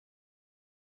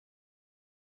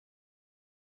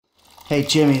Hey,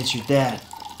 Jimmy, it's your dad.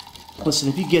 Listen,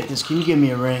 if you get this, can you give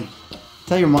me a ring?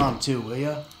 Tell your mom, too, will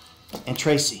ya? And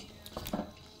Tracy.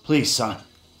 Please, son.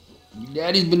 Your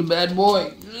daddy's been a bad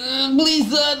boy.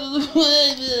 Please, son.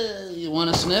 You want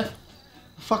a sniff? What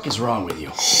the fuck is wrong with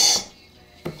you?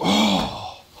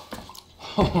 Oh.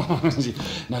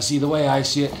 Now, see, the way I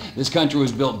see it, this country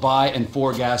was built by and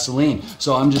for gasoline.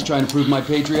 So I'm just trying to prove my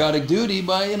patriotic duty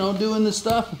by, you know, doing this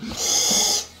stuff.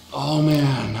 Oh,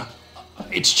 man.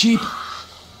 It's cheap,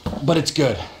 but it's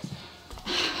good.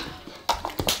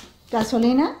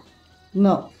 Gasolina?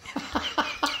 No.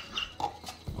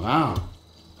 Wow.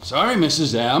 Sorry,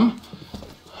 Mrs. M.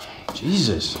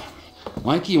 Jesus.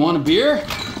 Mikey, you want a beer?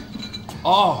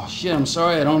 Oh, shit, I'm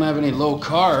sorry I don't have any low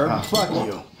carb. Oh, fuck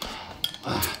you.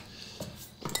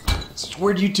 So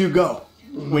where'd you two go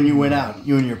when you went out,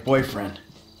 you and your boyfriend?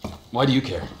 Why do you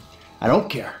care? I don't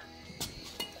care.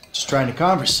 Just trying to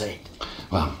conversate.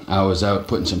 Well, I was out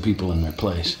putting some people in their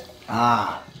place.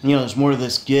 Ah, you know, there's more to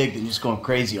this gig than just going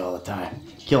crazy all the time,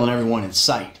 killing everyone in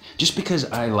sight. Just because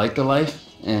I like the life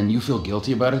and you feel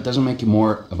guilty about it doesn't make you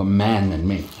more of a man than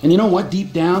me. And you know what?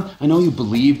 Deep down, I know you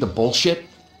believe the bullshit.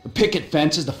 The picket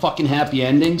fences, the fucking happy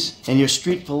endings. And your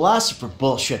street philosopher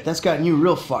bullshit, that's gotten you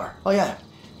real far. Oh yeah,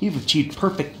 you've achieved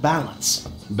perfect balance.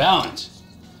 Balance?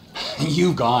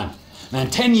 You've gone. Man,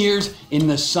 10 years in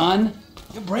the sun,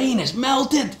 your brain is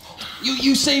melted.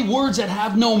 You say words that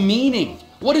have no meaning.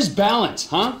 What is balance,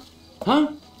 huh?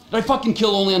 Huh? Did I fucking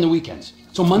kill only on the weekends?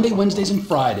 So Monday, Wednesdays, and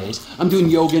Fridays, I'm doing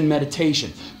yoga and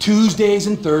meditation. Tuesdays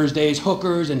and Thursdays,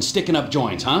 hookers and sticking up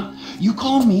joints, huh? You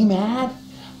call me mad?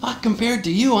 Fuck, compared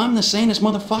to you, I'm the sanest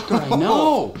motherfucker I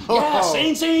know. Yeah,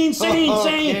 sane.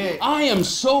 Okay. I am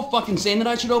so fucking sane that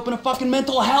I should open a fucking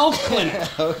mental health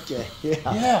clinic. Okay,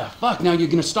 yeah. Yeah, fuck, now you're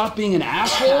gonna stop being an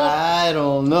asshole? I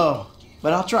don't know,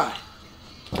 but I'll try.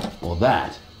 Well,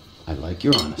 that, I like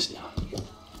your honesty on.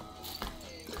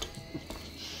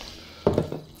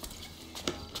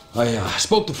 I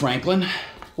spoke to Franklin.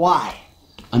 Why?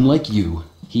 Unlike you,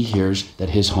 he hears that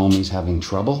his homie's having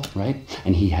trouble, right?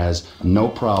 And he has no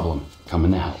problem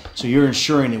coming to help. So you're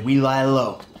ensuring that we lie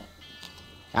low.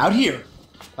 Out here,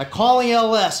 by calling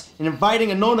LS and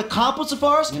inviting a known accomplice of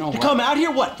ours to come out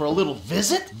here, what, for a little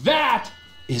visit? That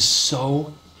is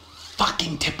so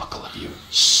fucking typical of you.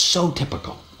 So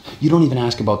typical. You don't even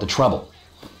ask about the trouble.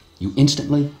 You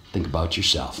instantly think about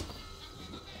yourself.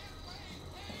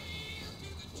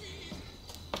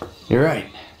 You're right.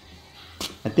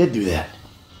 I did do that.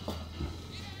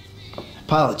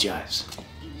 Apologize.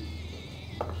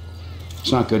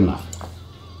 It's not good enough.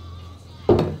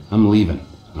 I'm leaving,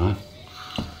 all right?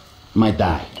 I might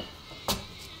die.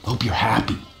 Hope you're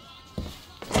happy.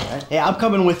 All right. Hey, I'm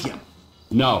coming with you.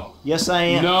 No. Yes, I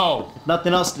am. No. If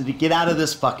nothing else to get out of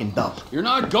this fucking dump. You're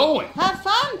not going. Have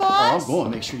fun, Oh, boss. I'm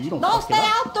going. Make sure you don't Don't fuck stay it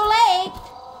up. out too late.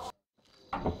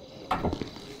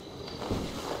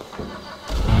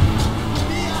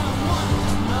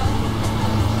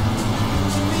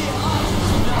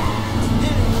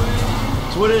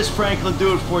 So what is Franklin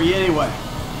doing for you anyway?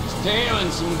 He's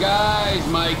tailing some guys,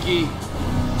 Mikey.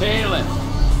 Tailing.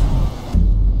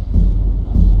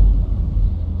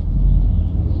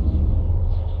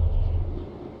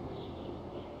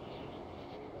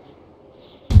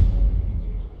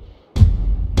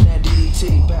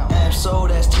 So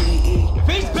that's TDE. If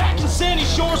he's back in Sandy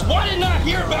Shores, why didn't I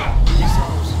hear about it?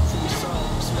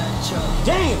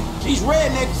 Damn, these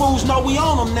redneck fools know we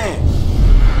on them now.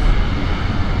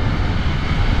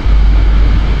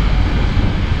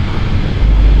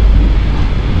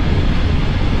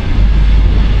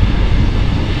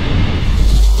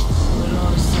 With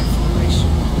all this information,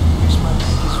 wish my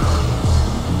dick is ready.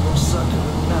 Won't suck it or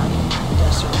not,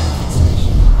 that's your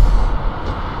reputation.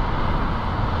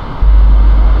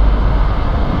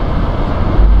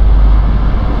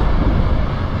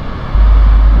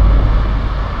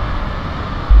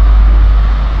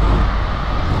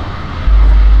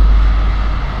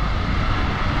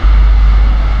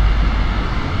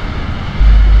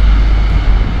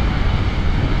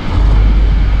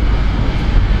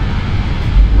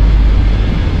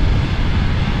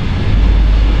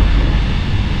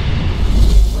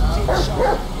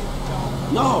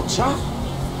 No, Chop.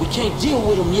 We can't deal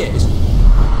with them yet.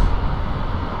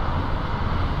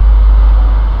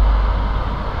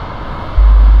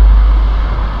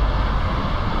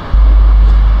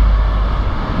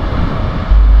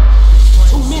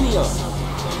 Too many of them.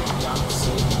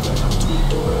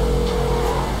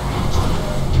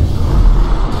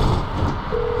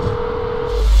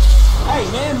 Hey,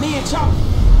 man, me and Chop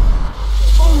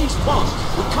on these bumps.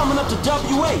 We're coming up to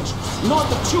WH,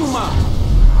 north of 2 Mile.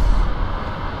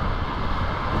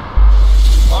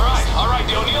 All right,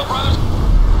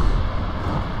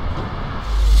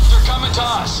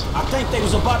 thought they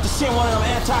was about to send one of them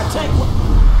anti-tank...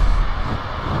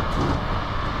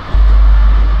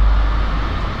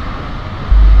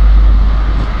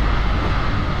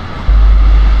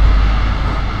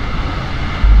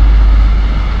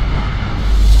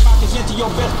 pockets into your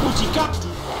best Gucci cop.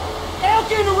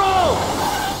 Elk in the road!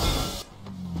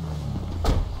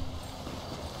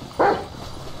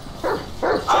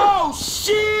 Oh,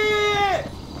 shit!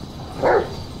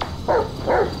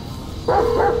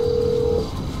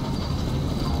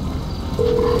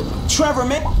 Trevor,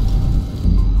 man.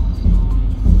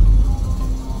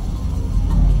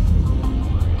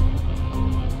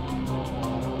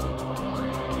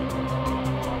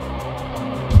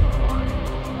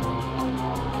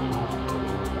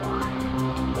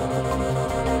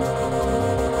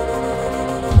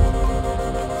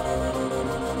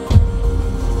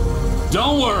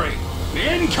 Don't worry.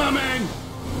 Incoming!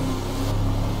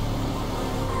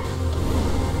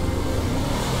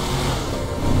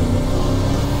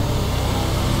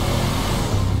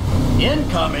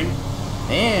 Incoming?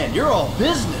 Man, you're all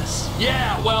business.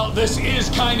 Yeah, well, this is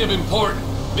kind of important.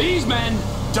 These men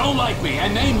don't like me,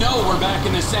 and they know we're back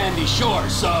in the sandy shore,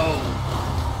 so...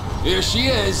 Here she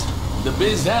is, the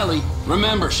Biz Alley.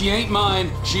 Remember, she ain't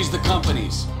mine, she's the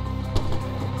company's.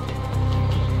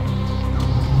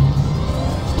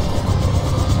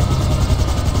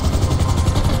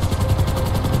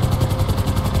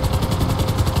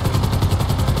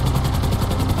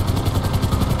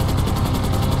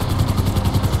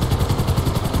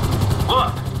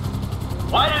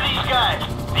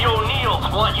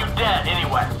 Want you dead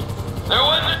anyway. There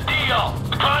was a deal.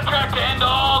 The contract to end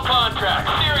all contracts.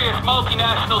 Serious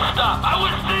multinational stuff. I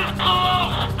was this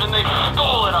close, and they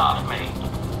stole it off me.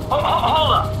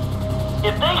 Hold up.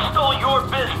 If they stole your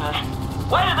business,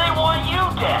 why do they want you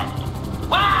dead?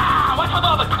 Wow! What's with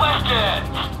all the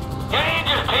questions? Can't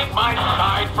you just take my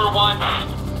side for once?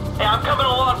 Hey, I'm coming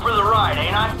along for the ride,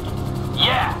 ain't I?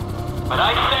 Yeah, but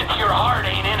I sense your heart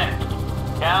ain't in it.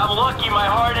 Yeah, I'm lucky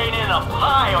my heart ain't in a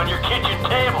pie on your kitchen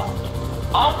table.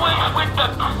 Always with the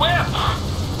quips.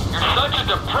 You're such a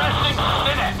depressing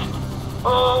cynic.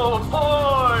 Oh,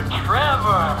 poor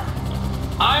Trevor.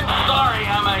 I'm sorry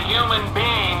I'm a human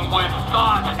being with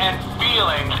thoughts and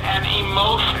feelings and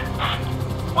emotions.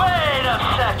 Wait a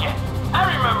second.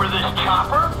 I remember this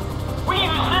chopper. We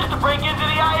used this to break into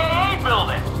the IAA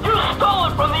building. You stole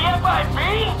it from the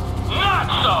FIB? Not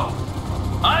so.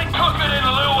 I took it in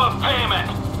lieu of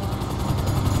payment.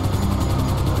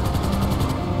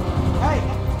 Hey,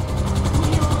 we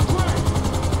here on the ground.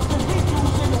 The big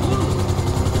dude's in the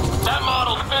woods. That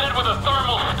model's fitted with a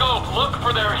thermal scope. Look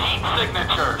for their heat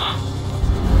signatures.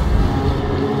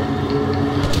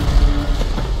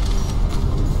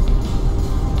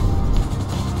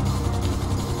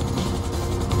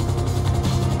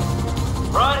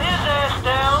 Brought his ass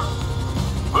down.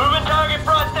 Moving target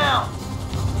brought down.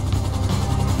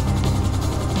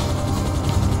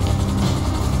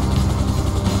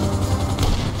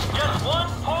 Just one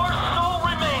poor soul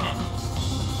remaining.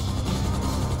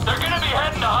 They're gonna be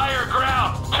heading to higher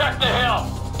ground. Check the hill.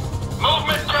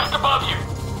 Movement just above you.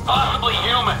 Possibly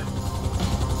human.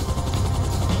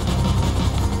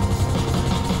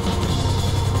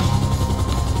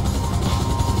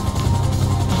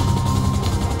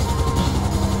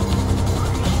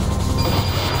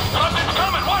 Something's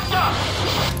coming. Watch out!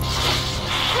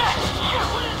 Shit!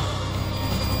 What is...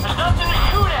 There's nothing to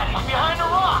shoot at. He's behind a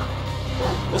rock.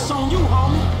 It's on you,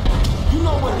 homie. You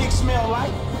know what Hicks smell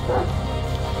like.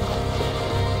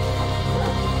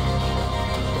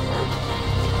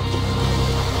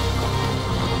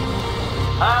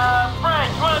 Frank,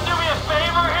 you wanna do me a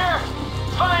favor here?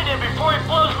 Find him before he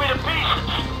blows me to pieces.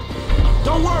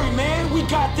 Don't worry, man. We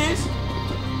got this.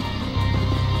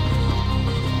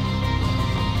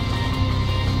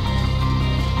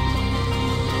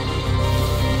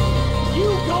 You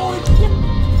going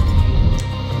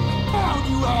down,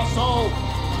 you asshole!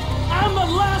 I'm the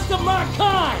last of my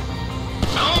kind!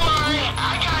 Don't worry,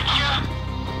 I got you.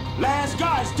 Last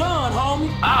guy's done,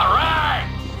 homie. All right.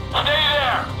 Stay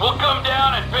there. We'll come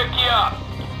down and pick you up.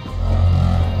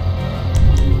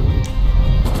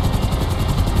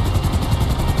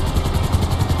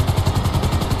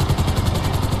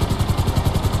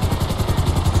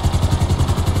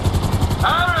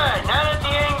 All right, now that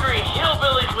the angry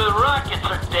hillbillies with rockets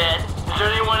are dead, is there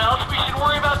anyone else we should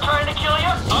worry about trying to kill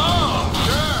you? Oh,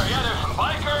 sure. Yeah, there's some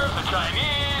bikers, the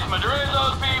Chinese,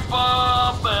 Madrizo's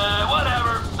people, but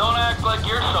whatever. Don't act like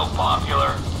you're so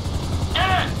popular. Get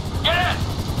in! Get in!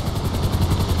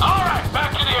 All right,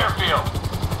 back to the airfield.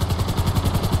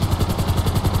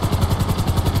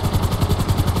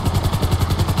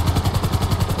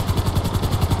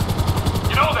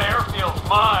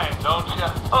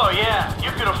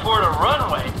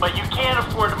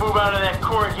 move out of that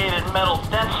corrugated metal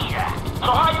fence shack.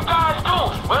 So how you guys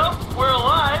doing? Well, we're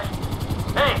alive.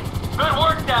 Hey, good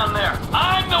work down there.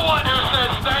 I'm the one who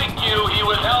says thank you. He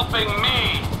was helping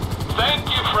me. Thank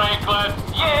you, Franklin.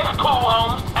 Yeah, it's cool,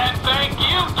 Holmes. And thank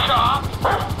you, Chop.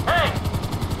 Hey,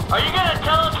 are you gonna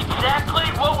tell us exactly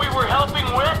what we were helping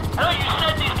with? I know you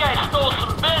said these guys stole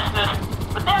some business,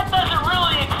 but that doesn't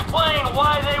really explain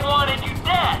why they wanted you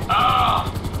dead. Oh,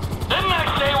 didn't I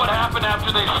say what happened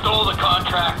after they stole the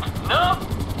contract? Nope,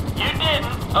 you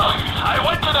didn't. I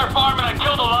went to their farm and I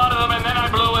killed a lot of them and then I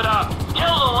blew it up.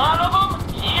 Killed a lot of them?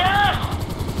 Yes!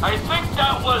 I think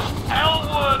that was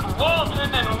Elwood,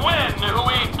 Walton, and Wynn who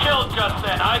we killed just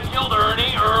then. I killed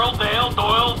Ernie, Earl, Dale,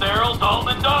 Doyle, Daryl,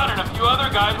 Dalton, and Don, and a few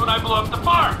other guys when I blew up the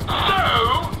farm.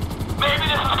 So, maybe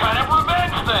this is kind of a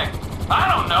revenge thing. I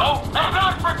don't know. Let's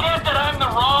not forget that I'm the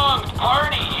wrong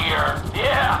party here.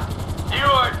 Yeah, you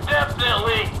are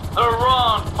definitely the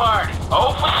wrong party.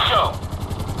 Oh, for sure.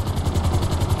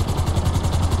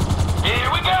 Here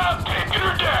we go, taking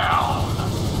her down.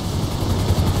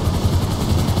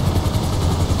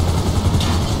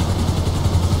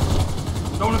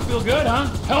 Don't it feel good, huh?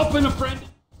 Helping a friend.